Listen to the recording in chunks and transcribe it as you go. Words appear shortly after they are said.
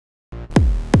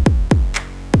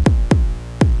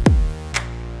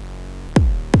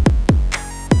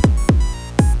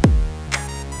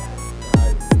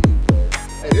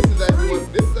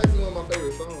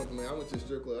went to the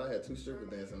strip club. I had 2 strippers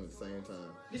dancing at the same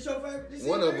time. This your favorite? This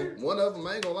One of them.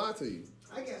 I ain't gonna lie to you.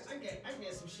 I got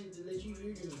some shit to let you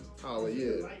hear. Oh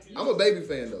yeah, I'm a Baby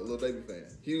fan though, little Baby fan,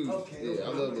 huge. Okay. Yeah, I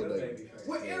love little Baby.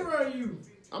 What era are you?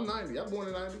 I'm 90. I'm born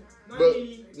in 90.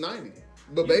 90. But 90.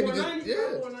 But Baby just 90?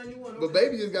 yeah. Born 91, okay. But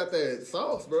Baby just got that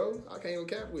sauce, bro. I can't even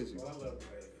cap with you. Well, I love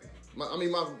Baby.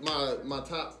 My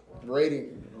top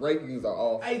rankings are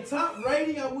off. Hey, top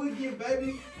rating I would give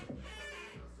Baby.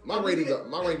 My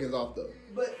rankings off though.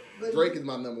 But Drake is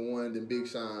my number 1, then Big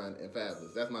Sean and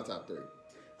Fabulous. That's my top 3.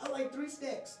 I like 3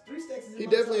 Stacks. 3 Stacks is He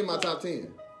definitely in my top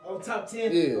 10. Oh, top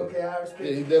 10? Yeah. Okay, I respect.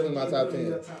 Yeah, he's definitely my top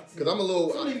 10. Cause I'm a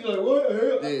little. Some niggas like, what the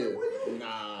hell? Yeah.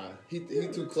 Nah, he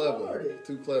too clever.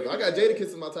 Too clever. I got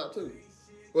Jadakiss in my top 2.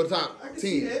 Well, top 10. I can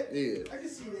see that. Yeah. I can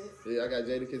see that. Yeah, I got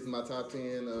Jadakiss in my top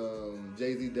 10.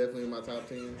 Jay-Z definitely in my top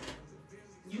 10.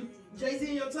 You Jay-Z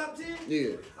in your top 10?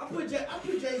 Yeah. I put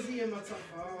Jay-Z in my top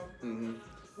 5. Mm-hmm.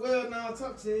 Well, no,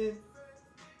 top 10.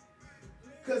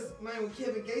 Cause man, when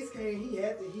Kevin Gates came, he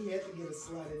had to get a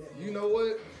slot in that. You know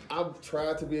what? I've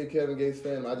tried to be a Kevin Gates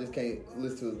fan. I just can't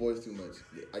listen to his voice too much.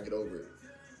 I get over it.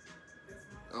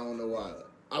 I don't know why.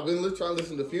 I've been trying to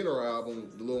listen to the Funeral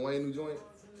album, the Lil Wayne new joint.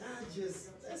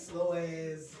 That's slow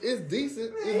ass. It's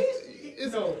decent. Man,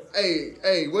 It's no.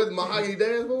 Hey, what's Mahogany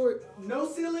Dance for it? No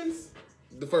ceilings.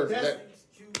 The first.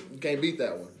 You can't beat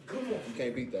that one. Come on. You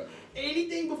can't beat that one.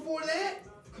 Anything before that?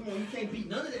 Come on, you can't beat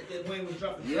none of that. That Wayne was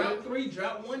dropping. Yeah. Drop 3,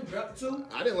 drop 1, drop 2.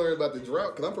 I didn't learn about the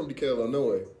drought because I'm from Decatur,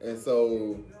 Illinois, and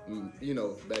so you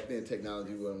know back then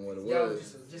technology wasn't what it Y'all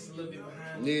was. just a little bit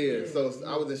behind. Yeah, so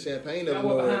I was in Champaign, I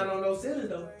Illinois. was behind on those ceilings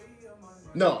though.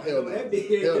 No, hell no. Hell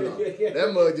no.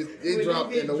 That mug just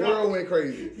dropped and the world went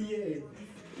crazy. Yeah.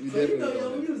 You So you know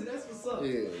definitely your music. That's what's up.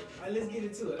 Yeah. All right, let's get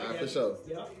into it. For sure.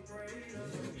 Yeah.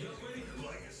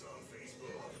 Like us on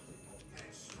Facebook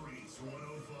at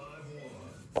Streetz1051.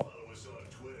 Follow us on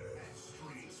Twitter at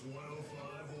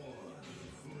Streetz1051.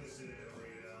 Listen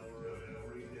every hour of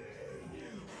every day.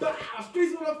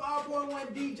 Streetz 105.1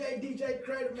 DJ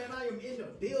Crater, man. I am in the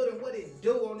building. What it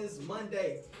do on this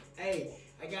Monday? Hey,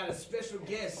 I got a special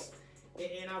guest,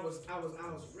 and I was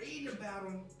reading about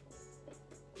him.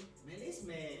 Man, this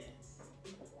man,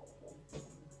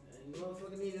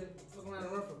 motherfucker need to fuck around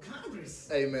and run for Congress.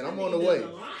 Hey man, I'm on the way.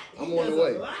 I'm on the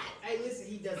way. Hey, listen,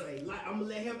 he does a lot. I'm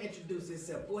gonna let him introduce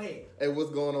himself. Go ahead. Hey,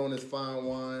 what's going on? It's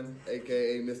FineWine,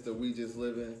 aka Mr.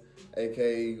 WeJustLivin,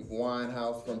 aka Wine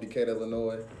House from Decatur,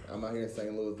 Illinois. I'm out here in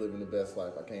St. Louis living the best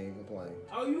life. I can't even complain.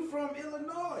 Oh, you from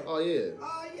Illinois? Oh yeah.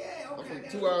 Oh yeah. Okay. I'm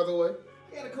from 2 hours away.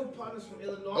 I got a couple partners from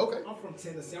Illinois. Okay. I'm from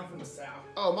Tennessee. I'm from the South.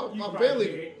 Oh, my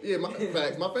family. Yeah, my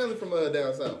facts. My family from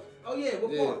down south. Oh yeah,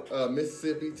 what part?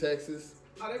 Mississippi, Texas.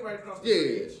 Oh, they right across the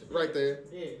Yeah, street. right there.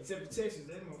 Yeah, except for Texas,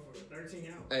 they motherfucker 13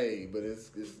 hours. Hey, but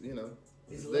it's you know.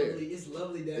 It's there. lovely. It's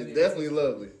lovely down there. It's definitely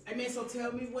lovely. Hey man, so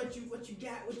tell me what you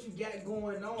got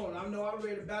going on. I know I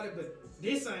read about it, but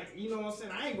this ain't. You know what I'm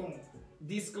saying? I ain't gonna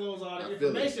disclose all the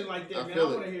information like that, man. I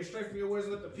want to hear straight from your words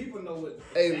and let the people know what.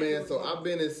 Hey man, so I've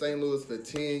been in St. Louis for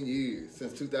 10 years,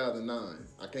 since 2009.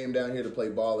 I came down here to play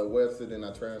ball at Webster, then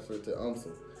I transferred to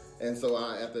UMSL. And so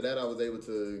after that, I was able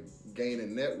to gain a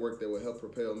network that would help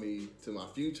propel me to my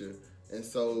future. And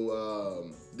so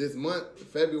this month,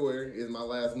 February, is my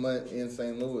last month in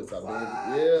St. Louis.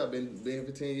 I've been here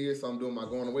for 10 years, so I'm doing my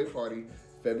going away party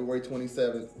February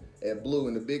 27th at Blue.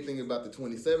 And the big thing about the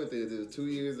 27th is 2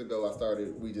 years ago I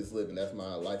started WeJustLivin. That's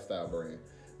my lifestyle brand.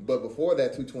 But before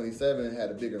that, 227 had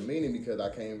a bigger meaning because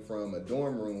I came from a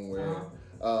dorm room where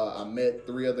I met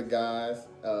 3 other guys,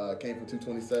 came from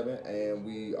 227, and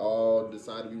we all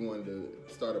decided we wanted to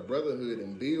start a brotherhood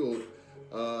and build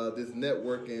this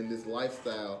network and this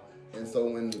lifestyle. And so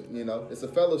when, you know, it's a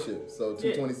fellowship. So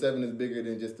 227 is bigger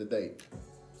than just a date.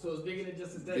 So it's bigger than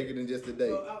just a date? Bigger than just a date.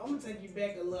 So I'm going to take you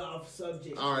back a little off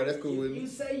subject. All right, that's cool with me. You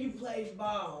say you played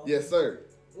ball. Yes, sir.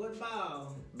 What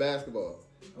ball? Basketball.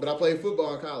 But I played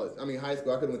football in college. I mean, high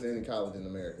school. I could have went to any college in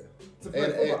America. To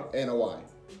play football? And Hawaii.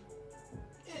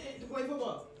 To play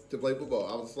football? To play football.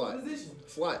 I was a slot. What position?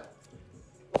 Slot.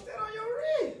 What's that on your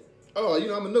wrist? Oh, you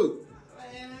know, I'm a noob.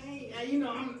 You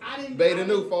know, I didn't. Beta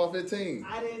New, Fall 15.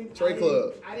 Trey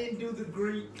Club. I didn't do the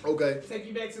Greek. Okay. Take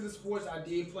you back to the sports. I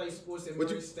did play sports at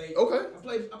Murray State. Okay.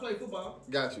 I played football.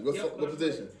 Got you. What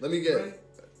position? Let me guess.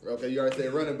 Okay, you already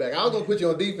said running back. I was gonna put you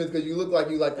on defense because you look like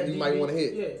you might want to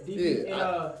hit. Yeah, DB. And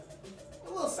a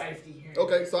little safety here.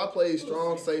 Okay, so I played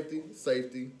strong safety.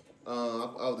 I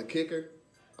was a kicker.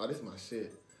 Oh, this is my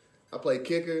shit. I played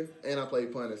kicker and I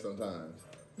played punter sometimes.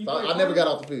 So I never got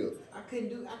off the field. I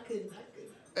couldn't.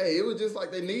 Hey, it was just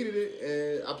like they needed it,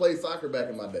 and I played soccer back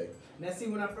in my day. Now, see,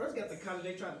 when I first got to college,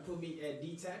 they tried to put me at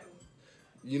D tackle.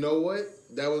 You know what?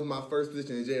 That was my first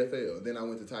position in JFL. Then I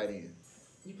went to tight end.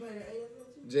 You played at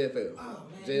AFL too? JFL. Oh,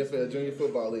 man. JFL, Junior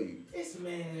Football League. This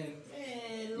man.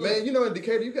 Look. Man, you know, in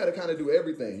Decatur, you got to kind of do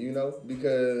everything, you know,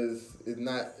 because it's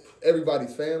not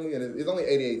everybody's family, and it's only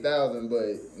 88,000.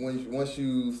 But once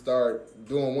you start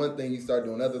doing one thing, you start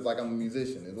doing others. Like I'm a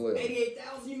musician as well.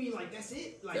 88,000? You mean like that's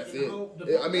it? Like That's the it. whole,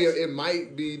 I mean, it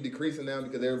might be decreasing now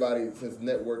because everybody, since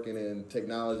networking and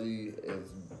technology is,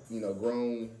 you know,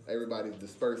 grown, everybody's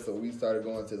dispersed. So we started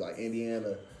going to like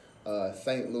Indiana,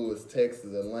 St. Louis,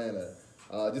 Texas, Atlanta.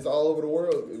 Just all over the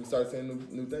world, we started seeing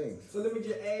new things. So let me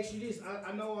just ask you this: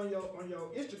 I know on your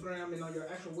Instagram and on your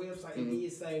actual website, it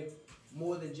did say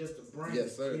more than just a brand.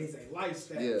 Yes, sir. It is a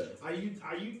lifestyle. Yeah. Are you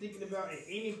thinking about at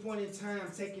any point in time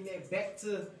taking that back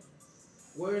to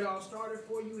where it all started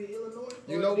for you in Illinois?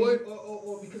 You know what?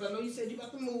 Or because I know you said you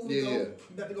got to move. Yeah, You yeah.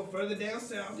 got to go further down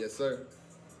south. Yes, sir.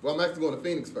 Well, I'm actually going to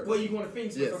Phoenix first. Well, you going to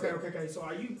Phoenix? Yes, okay, sir. okay. So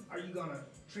are you gonna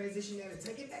transition that and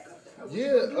take it back up there? What you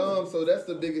Yeah, gonna do? so that's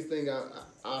the biggest thing.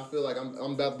 I feel like I'm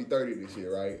about to be 30 this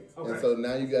year, right? Okay. And so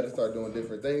now you got to start doing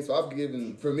different things. So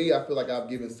for me, I feel like I've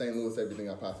given St. Louis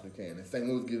everything I possibly can. And St.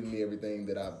 Louis giving me everything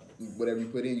that whatever you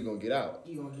put in, you're going to get out.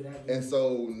 You gonna get out. And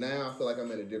so now I feel like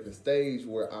I'm at a different stage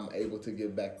where I'm able to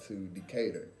give back to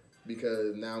Decatur.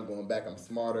 Because now I'm going back, I'm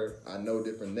smarter. I know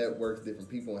different networks, different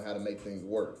people, and how to make things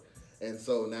work. And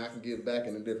so now I can give back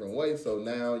in a different way. So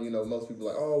now, you know, most people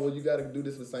are like, oh, well, you got to do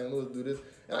this for St. Louis, do this.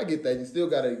 And I get that. You still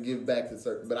got to give back to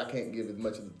certain, but I can't give as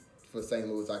much for St.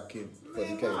 Louis as I can for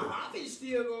Man, Decatur. my hobby's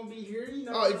still gonna be here, you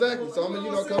know. Oh, exactly. So I'm gonna,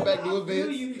 you know, come back, do I feel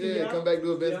events. you, Yeah, come back,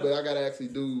 do events. Yeah. But I gotta actually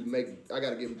I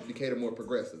gotta get Decatur more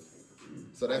progressive.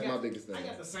 So that's my biggest thing. I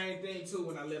got the same thing too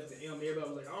when I left the M. Everybody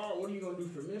was like, "Oh, what are you gonna do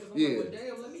for Memphis?" I'm Yeah. like, well,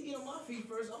 damn, let me get on my feet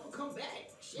first. I'm gonna come back.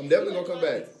 Shit, I'm definitely you gonna come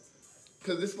like back.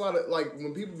 Cause it's a lot of like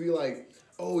when people be like,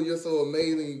 "Oh, you're so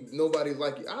amazing. Nobody's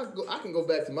like you." I can go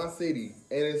back to my city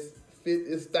and it's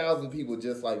 1,000 people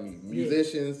just like me,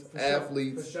 musicians, For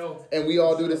athletes, for sure. and we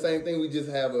all do the same thing. We just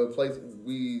have a place.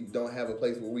 We don't have a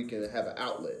place where we can have an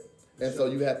outlet, and so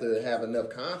you have to have enough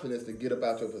confidence to get up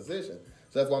out your position.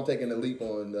 So that's why I'm taking the leap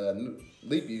on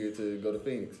leap year to go to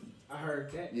Phoenix. I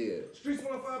heard that. Yeah. Streetz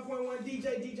 105.1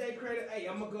 DJ Credit. Hey,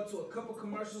 I'm gonna go to a couple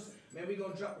commercials. Man, we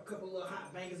gonna drop a couple little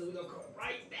hot bangers and we gonna come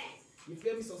right back. You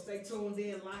feel me? So stay tuned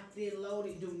in, locked in,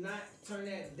 loaded. Do not turn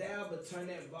that down, but turn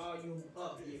that volume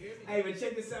up. You hear me? Hey, but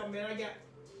check this out, man. I got.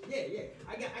 Hey,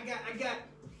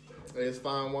 it's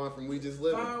FineWine from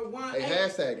WeJustLivin. FineWine. Hey, Hey.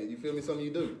 hashtag it. You feel me? Something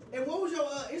you do. And what was your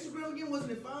Instagram again?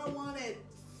 Wasn't it FineWine at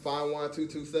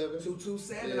FineWine227.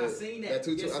 227? I seen that. Yes, I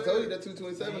told you sir. that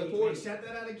 227 Hey, important. hey, shout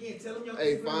that out again. Tell them your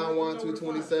Hey, Instagram.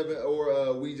 FineWine227 or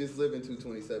WeJustLivin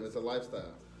 227. It's a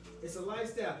lifestyle. It's a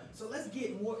lifestyle. So let's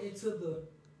get more into the.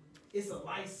 It's a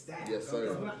lifestyle. Yes,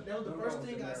 sir. That was the first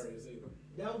thing I seen.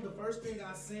 That was the first thing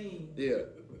I seen Yeah.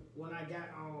 when I got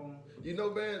on. You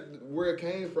know, man, where it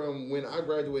came from when I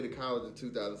graduated college in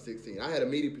 2016. I had a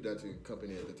media production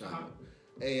company at the time. Uh-huh.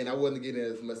 And I wasn't getting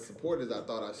as much support as I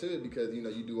thought I should because, you know,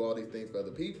 you do all these things for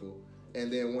other people.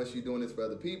 And then once you're doing this for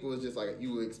other people, it's just like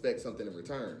you would expect something in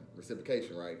return,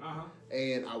 reciprocation, right? Uh-huh.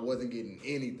 And I wasn't getting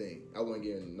anything. I wasn't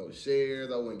getting no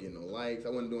shares. I wasn't getting no likes. I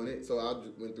wasn't doing it. So I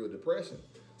just went through a depression.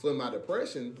 So in my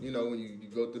depression, you know, when you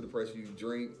go through depression, you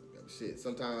drink, shit.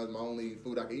 Sometimes my only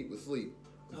food I could eat was sleep.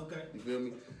 Okay. You feel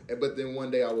me? But then one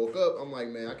day I woke up, I'm like,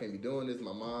 man, I can't be doing this.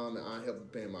 My mom and I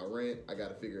helped paying my rent. I got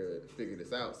to figure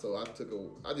this out. So I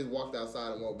just walked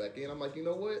outside and walked back in. I'm like, you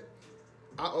know what?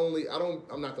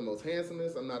 I'm not the most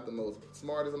handsomest. I'm not the most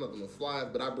smartest. I'm not the most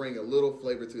flyest, but I bring a little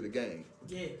flavor to the game.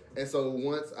 Yeah. And so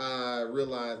once I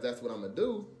realized that's what I'm gonna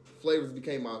do, Flavors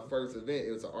became my first event.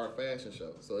 It was an art fashion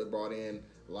show. So it brought in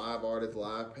live artists,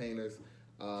 live painters,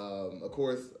 of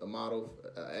course, a model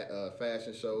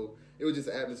fashion show. It was just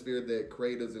an atmosphere that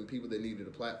creatives and people that needed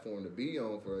a platform to be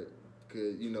on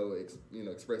could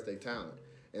express their talent.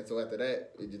 And so after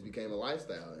that, it just became a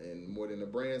lifestyle and more than a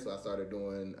brand. So I started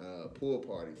doing pool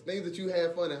parties, things that you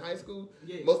had fun in high school.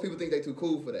 Yeah. Most people think they too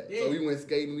cool for that. Yeah. So we went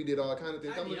skating, we did all kind of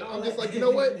things. I did all I'm just that. like, you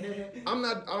know what? I'm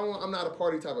not a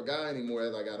party type of guy anymore.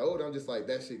 As I got older, I'm just like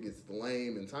that shit gets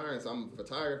lame and tiring. So I'm a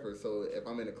photographer. So if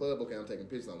I'm in a club, okay, I'm taking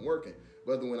pictures, I'm working.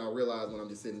 But when I realize when I'm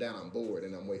just sitting down, I'm bored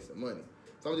and I'm wasting money.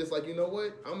 So I'm just like, you know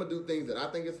what? I'm gonna do things that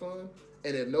I think is fun.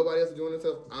 And if nobody else is enjoying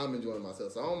themselves, I'm enjoying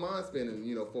myself. So I don't mind spending,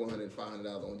 $400,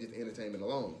 $500 on just entertainment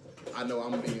alone. I know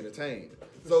I'm being entertained.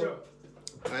 So sure.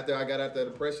 After I got out that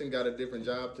depression, got a different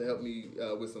job to help me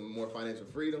with some more financial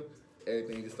freedom,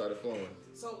 everything just started flowing.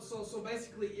 So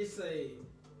basically, it's a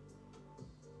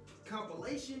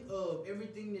compilation of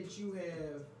everything that you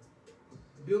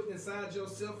have built inside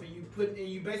yourself, and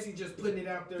you basically just putting it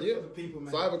out there for the people,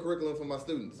 man. So I have a curriculum for my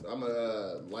students. I'm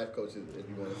a life coach, if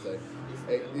you want to say.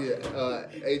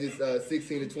 Ages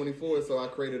 16 to 24. So I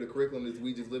created a curriculum, this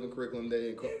We Just Livin curriculum that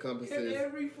encompasses.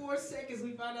 Every 4 seconds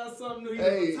we find out something new. He's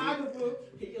a photographer,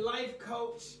 he's a life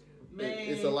coach, man.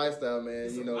 It's a lifestyle, man.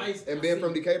 It's you know, lifestyle. and being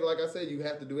from Decatur, like I said, you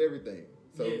have to do everything.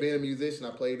 So being a musician,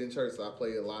 I played in church, so I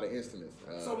played a lot of instruments.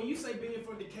 So when you say being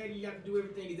from Decatur, you have to do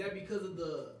everything. Is that because of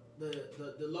the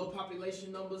low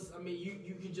population numbers? I mean,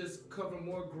 you can just cover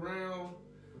more ground,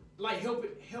 like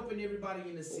helping everybody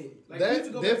in the city. Like That's you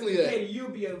to go definitely back to Decatur, you'll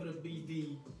be able to be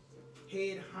the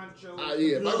head honcho.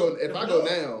 If I go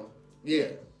now,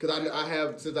 because I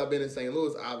have, since I've been in St.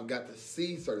 Louis, I've got to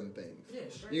see certain things. Yeah,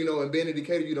 straight. You know, and being in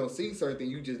Decatur, you don't see certain things,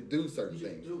 you just do certain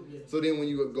things. So then when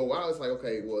you go out, it's like,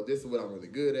 okay, well, this is what I'm really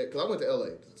good at. Because I went to LA.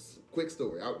 Quick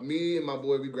story. Me and my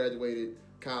boy, we graduated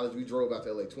college. We drove out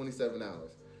to LA 27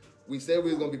 hours. We said we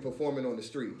was going to be performing on the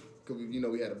street. Because,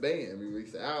 we had a band. We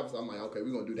released the album. So I'm like, okay,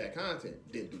 we're going to do that content.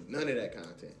 Didn't do none of that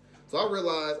content. So I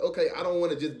realized, okay, I don't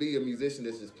want to just be a musician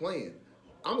that's just playing.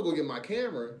 I'm going to go get my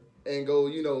camera and go,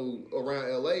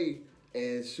 around LA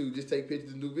and shoot, just take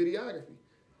pictures and do videography.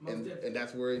 And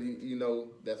that's where,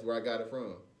 that's where I got it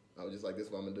from. I was just like, this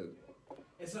is what I'm going to do.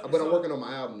 But I'm working on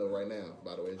my album, though, right now,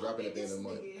 by the way. It's dropping at the end of the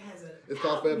month. It's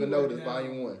called Forever Notice,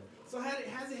 Volume 1. So how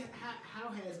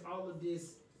has all of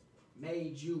this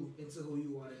made you into who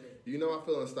you are today? I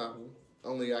feel unstoppable.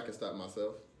 Only I can stop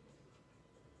myself.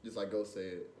 Just like Ghost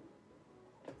said.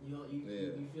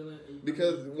 You feeling?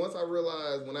 Because once I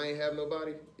realized when I ain't have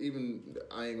nobody, even,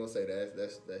 I ain't going to say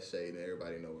that's shade and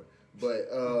everybody know it. But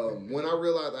when I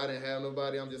realized I didn't have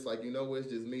nobody, I'm just like, it's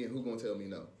just me, and who gonna tell me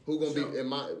no? Who gonna beat?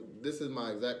 This is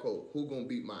my exact quote. Who gonna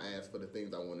beat my ass for the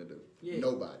things I want to do? Yeah.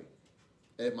 Nobody.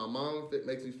 And if my mom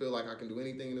makes me feel like I can do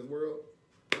anything in this world,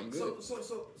 I'm good.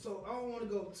 So I don't want to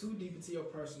go too deep into your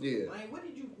personal life. What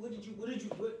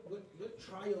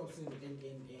triumphs and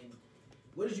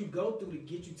what did you go through to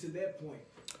get you to that point?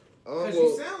 Because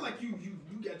you sound like you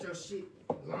got your shit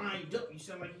lined up. You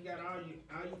sound like you got all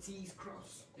your T's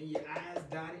crossed and your I's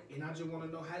dotted. And I just want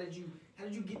to know, how did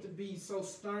you get to be so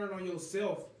stern on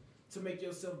yourself to make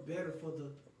yourself better for the...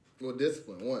 Well,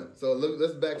 discipline, one. So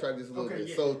let's backtrack this a little bit.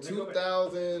 Yeah, so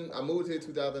 2000, I moved here in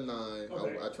 2009.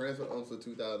 Okay. I transferred to UMSL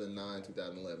 2009,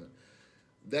 2011.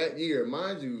 That year,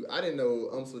 mind you, I didn't know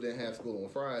UMSL didn't have school on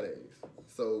Fridays.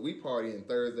 So we partying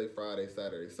Thursday, Friday,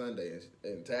 Saturday, Sunday.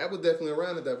 And Tab was definitely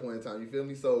around at that point in time. You feel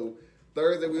me? So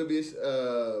Thursday we'll be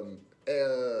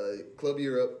at Club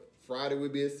Europe. Friday we'll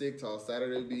be at Sig Toss.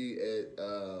 Saturday we'll be at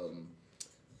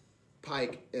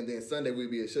Pike. And then Sunday we'll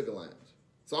be at Sugar Lounge.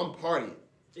 So I'm partying.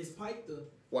 Is Pike the...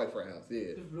 White Frat House,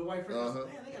 yeah. The White Frat House? Man,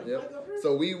 they got a Pike up here?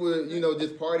 So we were,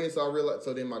 just partying, so I realized,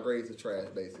 so then my grades are trash,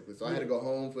 basically. So I had to go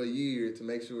home for a year to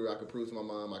make sure I could prove to my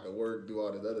mom I could work, do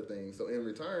all these other things. So in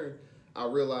return, I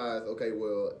realized, okay,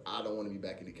 well, I don't want to be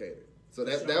back in Decatur. So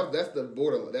that's the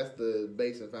borderline, that's the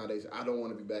base and foundation. I don't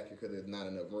want to be back here because there's not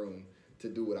enough room to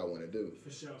do what I want to do.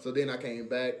 For sure. So then I came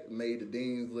back, made the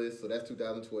Dean's List, so that's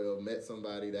 2012, met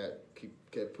somebody that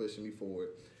kept pushing me forward.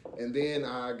 And then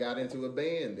I got into a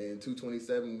band. In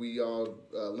 227, we all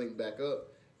linked back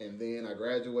up. And then I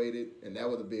graduated, and that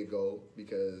was a big goal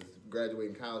because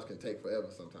graduating college can take forever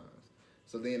sometimes.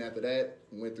 So then after that,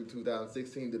 went through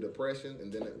 2016, the depression.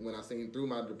 And then when I seen through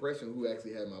my depression who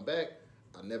actually had my back,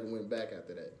 I never went back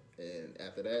after that. And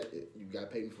after that, you got to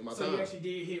pay me for my time. So you actually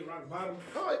did hit rock bottom?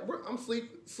 All right, bro, I'm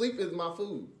sleep. Sleep is my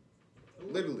food.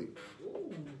 Ooh. Literally.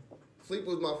 Ooh. Sleep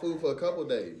was my food for a couple of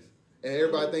days. And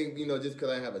everybody think, just because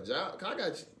I have a job.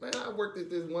 I worked at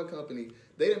this one company.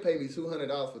 They didn't pay me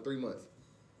 $200 for 3 months.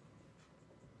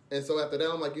 And so after that,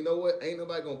 I'm like, you know what? Ain't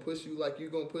nobody going to push you like you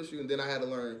going to push you. And then I had to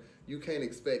learn, you can't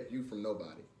expect you from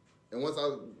nobody. And once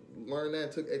I learned that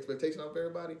and took expectation off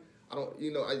everybody, I don't,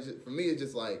 for me, it's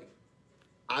just like,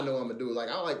 I know I'm going to do it. Like,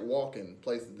 I like walking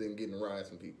places and getting rides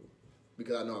from people.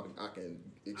 Because I know I can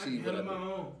achieve what I do. My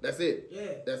own. That's it. Yeah.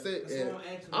 That's it. That's and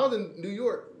I was in New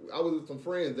York. I was with some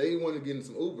friends. They wanted to get in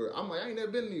some Uber. I'm like, I ain't never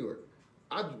been to New York.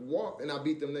 I walked and I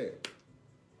beat them there.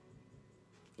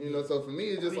 So for me,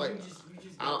 it's just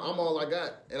I'm all I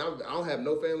got. And I don't have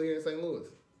no family here in St. Louis.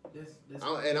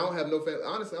 I don't have no family.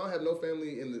 Honestly, I don't have no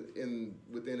family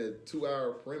within a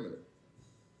 2-hour perimeter.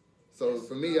 So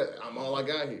for me, I'm all I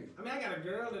got here. I mean, I got a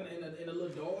girl and a little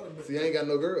daughter. But see, I ain't got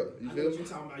no girl. You feel me? You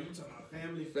talking about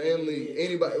family. Family,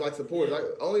 anybody, like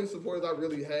supporters. Only supporters I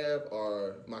really have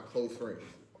are my close friends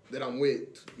that I'm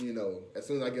with, as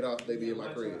soon as I get off, they be in my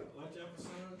crib. Watch out for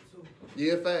son, too.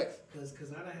 Yeah, facts.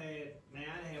 Cause I done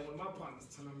had one of my partners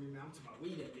telling me, man, I'm talking about we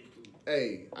that been through.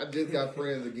 Hey, I just got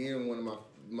friends again, one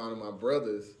of my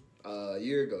brothers, a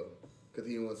year ago because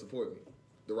he didn't want to support me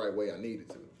the right way I needed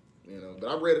to. You know, but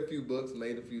I've read a few books,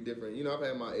 made a few different. You know, I've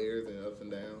had my airs and ups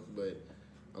and downs, but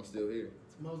I'm still here.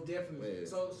 Most definitely. Yeah.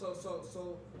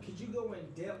 So, could you go in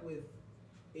depth with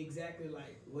exactly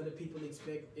like what do people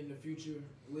expect in the future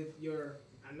with your?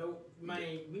 I know,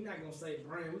 man, we're not gonna say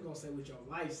brand. We're gonna say with your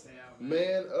lifestyle.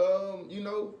 Man, you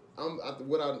know,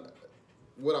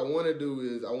 what I want to do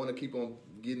is I want to keep on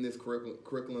getting this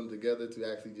curriculum together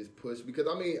to actually just push, because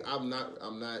I mean I'm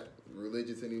not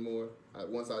religious anymore.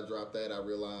 Once I dropped that, I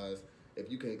realized if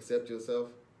you can accept yourself,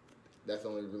 that's the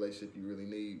only relationship you really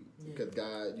need. Yeah. Because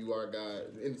God, you are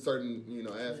God in certain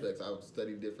aspects. I've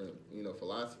studied different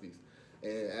philosophies,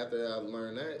 and after I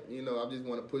learned that, I just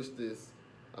want to push this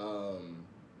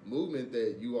movement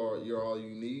that you're all you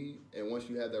need, and once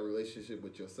you have that relationship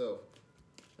with yourself,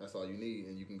 that's all you need,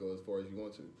 and you can go as far as you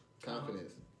want to.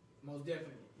 Confidence. Most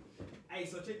definitely. Hey,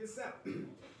 so check this out.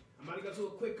 I'm about to go to a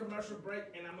quick commercial break,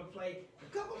 and I'm gonna play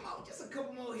just a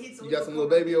couple more hits. You got some little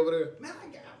baby over there? Man,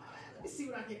 let me see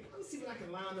what I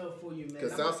can line up for you, man.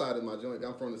 Cause Southside is my joint.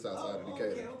 I'm from the South Side of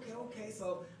Decatur. Okay.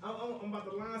 So I'm about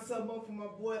to line something up for my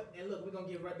boy, and look, we're gonna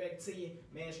get right back to you,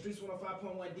 man. Streetz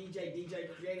 105.1 DJ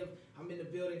Creative. I'm in the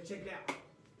building. Check it out.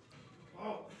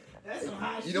 Oh, that's some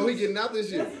high shit. You know he getting out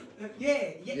this year. Yeah.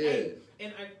 Hey,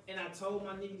 and I told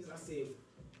my niggas, I said,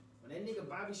 when that nigga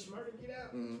Bobby Shmurda get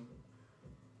out. Mm-hmm.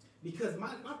 Because my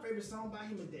favorite song by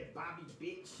him is that Bobby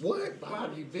Bitch. What?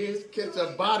 Bobby Bitch? Catch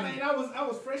a body. Man, I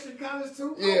was fresh in college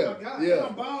too. Yeah. Oh my God. Yeah.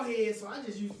 I'm bald head, so I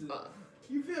just used to.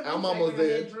 You feel me? I'm almost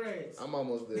there. Dreads. I'm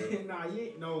almost there. Nah, you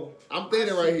ain't. No. I'm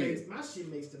thinking right here. My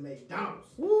shit makes to McDonald's.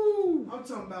 Woo! I'm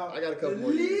talking about. I got a couple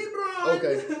more. LeBron.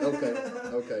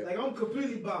 Okay. Like I'm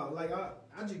completely bald. Like I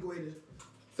just go ahead and.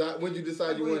 So when you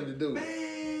decide you wanted to do?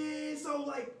 Man, so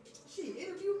like. Shit,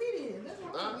 interview me then. That's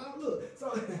what I'm talking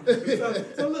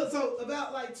about. Look, so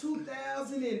about like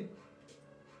 2000 and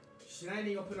shit, I ain't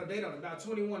even gonna put no date on it. About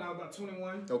 21, I was about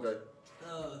 21. Okay.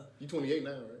 You 28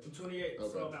 now, right? I'm 28.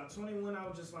 Okay. So about 21, I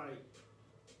was just like,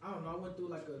 I don't know. I went through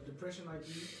like a depression like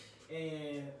you,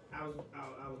 and I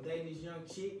was dating this young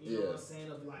chick. You know what I'm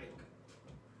saying? Of like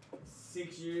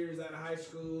 6 years out of high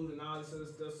school and all this other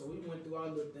stuff. So we went through our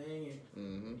little thing,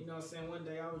 and you know what I'm saying. One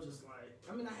day I was just like.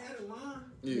 I mean, I had a line.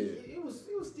 Yeah. It was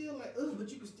still like, but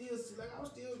you could still see, like, I was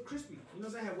still crispy. You know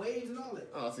what I'm saying? I had waves and all that.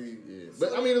 Oh, see, yeah. So,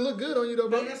 but I mean, it looked good on you though,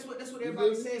 bro. Man, that's what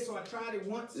everybody said. So I tried it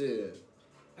once. Yeah.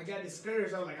 I got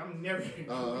discouraged. I was like, I'm never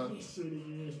gonna do this shit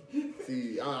again.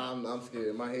 See, I'm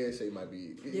scared. My head shape might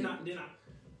be. Then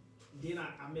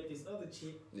I met this other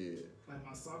chick. Yeah. Like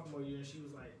my sophomore year, and she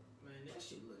was like, man, that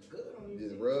shit look good on you.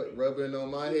 Just rubbing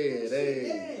on my head,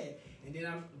 hey. Yeah. And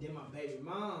then my baby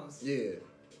mom's. Yeah.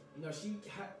 You know,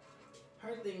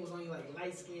 her thing was only like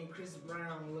light skinned Chris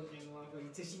Brown looking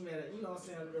until she met a, you know what I'm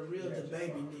saying, a real the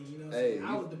baby nigga, you know what I'm saying?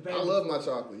 I was the baby. I love my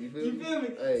chocolate, you feel me?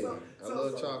 Hey, I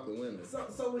love chocolate women.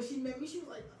 So when she met me, she was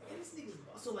like, man, this nigga's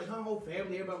so like her whole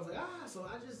family, everybody was like, so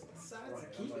I just decided to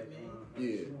keep it, man.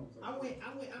 Yeah.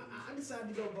 I decided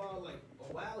to go bald like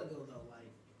a while ago though, like.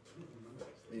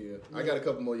 Yeah, I got a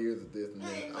couple more years of this. And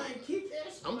hey man, keep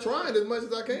that shit. I'm trying as much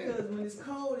as I can. Because when it's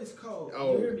cold, it's cold.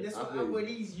 Oh, you hear me? That's why I wear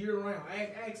you. these year round.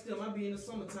 I ask them. I be in the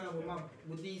summertime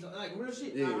with these like real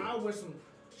shit. Yeah. I wear some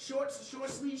short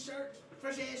sleeve shirt,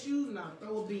 fresh ass shoes, and I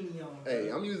throw a beanie on. Hey,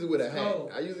 I'm usually with a hat.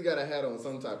 Cold. I usually got a hat on,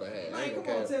 some type of hat. Man,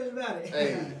 come on, tell me about it.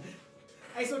 Hey.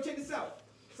 Hey, so check this out.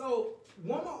 So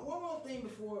one more thing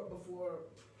before.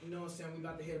 You know what I'm saying? We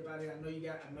about to head about it. I know you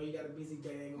got a busy day.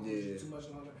 I ain't gonna hold you too much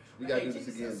longer. We gotta do this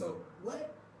again. So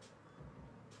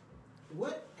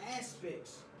what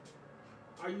aspects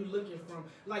are you looking from?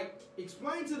 Like,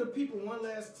 explain to the people one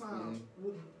last time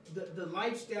the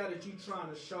lifestyle that you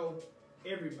trying to show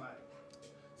everybody.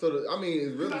 So I mean,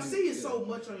 it's really. I see it so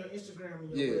much on your Instagram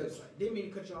and your website. Didn't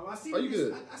mean to cut you off. I see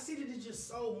I see that it's just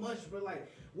so much, but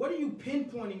like, what are you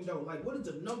pinpointing though? Like, what is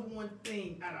the number one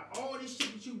thing out of all this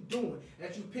shit that you doing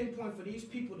that you pinpoint for these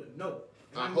people to know?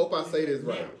 I hope I say this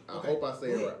right. Now. I hope I say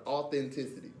it right.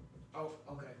 Authenticity. Oh,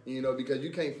 okay. You know, because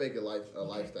you can't fake a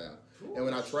lifestyle. Ooh, and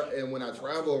when I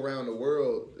travel around the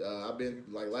world, I've been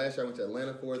like last year I went to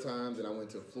Atlanta 4 times and I went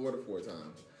to Florida 4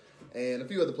 times, and a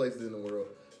few other places in the world.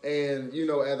 And you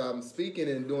know, as I'm speaking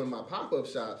and doing my pop-up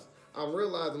shops, I'm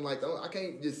realizing like I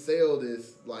can't just sell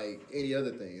this like any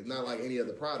other thing. It's not like any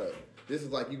other product. This is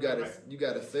like you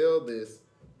gotta sell this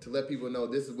to let people know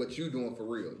this is what you doing for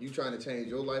real. You trying to change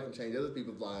your life and change other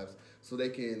people's lives so they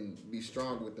can be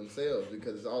strong with themselves,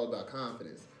 because it's all about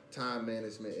confidence, time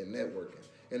management, and networking.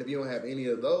 And if you don't have any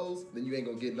of those, then you ain't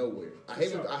gonna get nowhere. I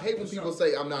hate when people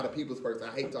say I'm not a people's person.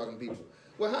 I hate talking to people.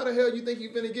 Well, how the hell you think you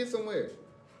finna get somewhere?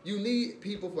 You need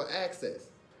people for access.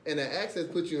 And that access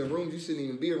puts you in rooms you shouldn't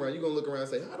even be around. You're going to look around and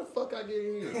say, how the fuck I get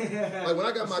in here? Like, when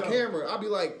I got my camera, I'll be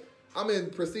like, I'm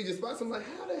in prestigious spots. I'm like,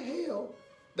 how the hell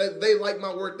that they like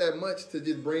my work that much to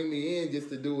just bring me in just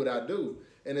to do what I do?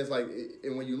 And it's like,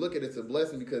 and when you look at it, it's a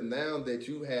blessing because now that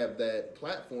you have that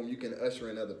platform, you can usher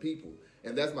in other people.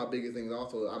 And that's my biggest thing.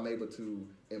 Also, I'm able to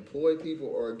employ people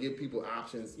or give people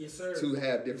options to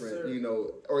have different, you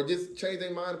know, or just change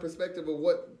their mind and perspective of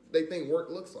what they think work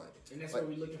looks like. And that's what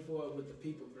we're looking for with the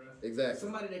people, bro. Exactly.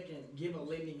 Somebody that can give a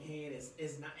lending hand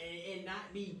is not and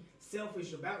not be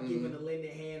selfish about giving a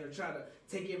lending hand or try to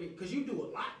take because you do a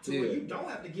lot to where you don't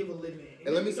have to give a lending hand.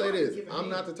 And let me say this: I'm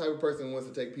not the type of person who wants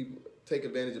to take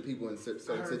advantage of people in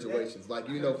certain situations. Like,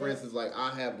 you know, for instance, like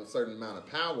I have a certain amount of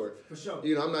power. For sure.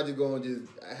 You know, I'm not just going to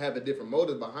just have a different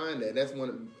motive behind that. That's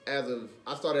one.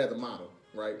 I started as a model,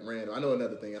 right? Random. I know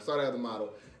another thing. I started as a model.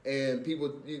 And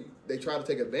people, they try to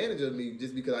take advantage of me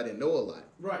just because I didn't know a lot.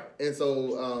 Right. And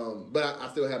so, but I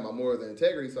still have my morals and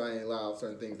integrity, so I ain't allow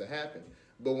certain things to happen.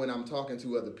 But when I'm talking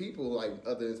to other people, like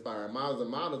other inspiring models and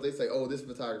models, they say, oh, this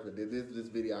photographer did this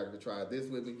videographer tried this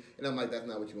with me. And I'm like, that's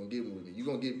not what you're going to get with me. You're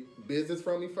going to get business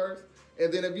from me first.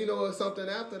 And then if you know something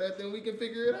after that, then we can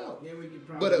figure it out. Yeah, we can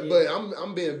probably. But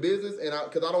I'm being business, and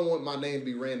because I don't want my name to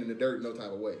be ran in the dirt no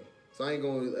type of way. So I ain't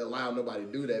going to allow nobody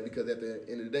to do that because at the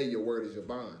end of the day, your word is your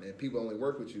bond. And people only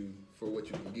work with you for what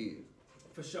you can give.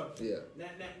 For sure. Yeah. Now,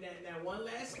 one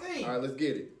last thing. All right, let's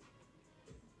get it.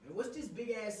 And what's this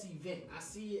big-ass event? I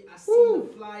see it. I see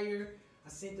the flyer. I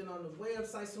sent it on the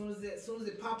website. As soon as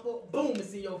it pop up, boom,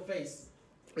 it's in your face.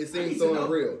 It seems so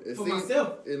unreal. It seems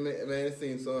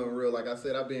so unreal. Like I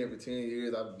said, I've been here for 10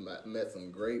 years. I've met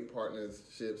some great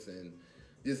partnerships and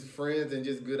just friends and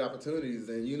just good opportunities.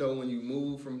 And you know, when you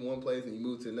move from one place and you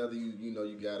move to another, you know,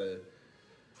 you gotta.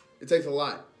 It takes a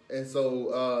lot. And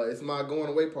so it's my going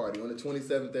away party on the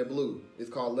 27th at Blue. It's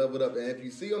called Leveled Up. And if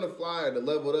you see on the flyer, the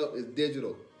Leveled Up is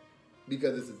digital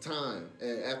because it's a time.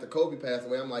 And after Kobe passed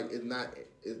away, I'm like, it's not.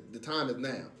 The time is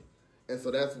now. And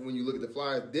so that's when you look at the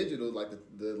flyers, digital, like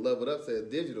the Leveled Up says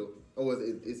digital. Oh,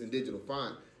 it's in digital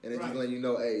font. And it's just letting you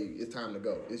know, hey, it's time to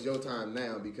go. It's your time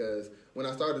now because when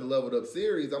I started the Leveled Up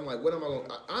series, I'm like, what am I going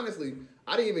to... Honestly,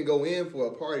 I didn't even go in for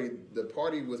a party. The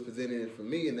party was presenting it for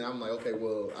me, and then I'm like, okay,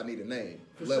 well, I need a name.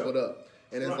 Leveled Up.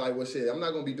 And it's like, well, shit, I'm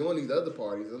not going to be doing these other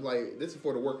parties. It's like, this is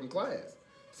for the working class.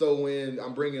 So when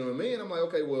I'm bringing them in, I'm like,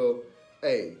 okay, well,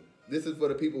 hey, this is for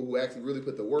the people who actually really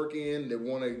put the work in. They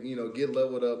want to, you know, get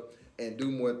leveled up and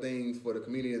do more things for the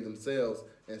community themselves.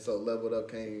 And so Leveled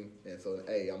Up came, and so,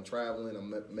 hey, I'm traveling,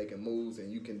 I'm making moves,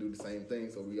 and you can do the same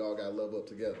thing, so we all got to level up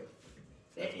together.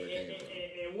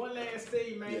 And one last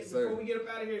thing, man, before we get up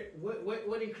out of here,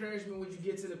 what encouragement would you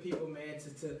give to the people, man,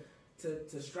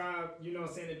 to strive, you know what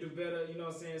I'm saying, to do better, you know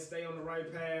what I'm saying, stay on the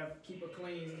right path, keep a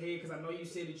clean head, because I know you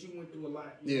said that you went through a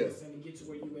lot, you know what I'm saying, to get to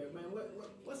where you at, man.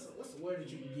 What's the word that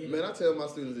you can give? Man, I tell my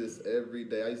students this every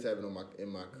day. I used to have it in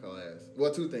my class.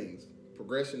 Well, two things.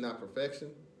 Progression, not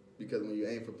perfection. Because when you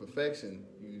aim for perfection,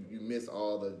 you miss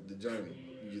all the journey.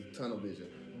 You just tunnel vision.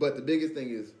 But the biggest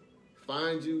thing is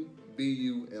find you, be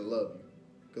you, and love you.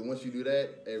 Because once you do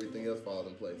that, everything else falls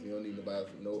in place. You don't need no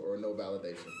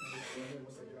validation.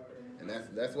 And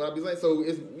that's what I be saying. So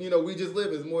it's, you know, we just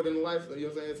live. It's more than a lifestyle. You know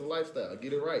what I'm saying? It's a lifestyle.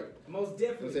 Get it right. Most definitely. You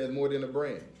know what I'm saying? It's more than a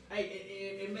brand.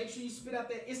 Hey, and make sure you spit out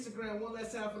that Instagram one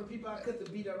last time for the people. I cut the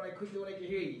beat out right quick so they can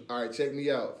hear you. All right, check me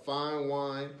out.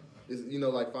 FineWine. It's, you know,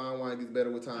 like FineWine gets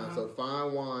better with time. So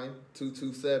FineWine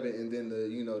 227, and then the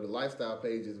lifestyle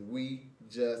page is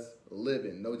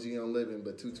WeJustLivin. No G on living,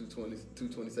 but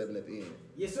 227 at the end.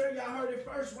 Yes, sir. Y'all heard it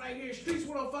first right here. Streetz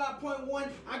 105.1.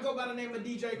 I go by the name of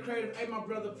DJ Creative. Hey, my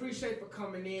brother, appreciate for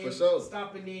coming in. For sure.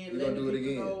 Stopping in. We're gonna do it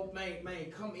again. Know, man,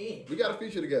 come in. We got a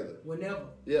feature together. Whenever.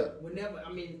 Yeah. Whenever.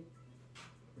 I mean,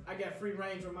 I got free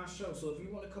range on my show, so if you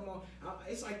want to come on,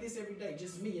 it's like this every day,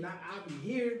 just me, and I'll be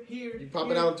here. You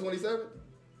popping out on 27?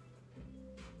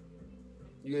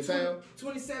 You in town?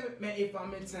 27, man, if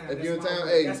I'm in town. If you're in town,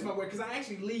 hey. That's my word, because I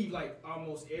actually leave like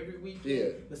almost every weekend.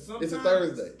 Yeah. But sometimes it's a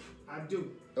Thursday. I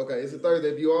do. Okay, it's a Thursday.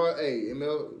 If you are, hey,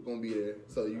 ML gonna be there.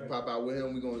 So you pop out with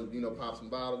him, we're gonna, pop some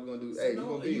bottles, we're gonna do, hey,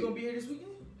 you gonna be here this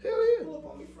weekend? Hell yeah. Pull up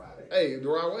on me Friday. Hey, the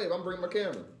right way, I'm bringing my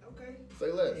camera. Okay.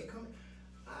 Say less. Hey, come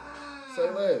Say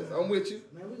less. I'm with you.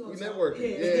 Man, we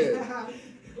networking. Yeah.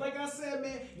 Like I said,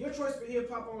 man, your choice for hip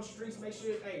hop on Streetz. Make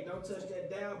sure, hey, don't touch that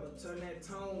dial, but turn that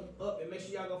tone up, and make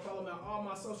sure y'all go follow me on all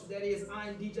my socials. That is,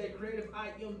 I'm DJ Creative.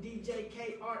 I am DJ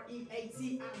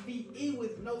Kreative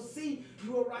with no C.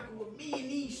 You are rocking with me in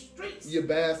these streets. You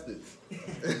bastards.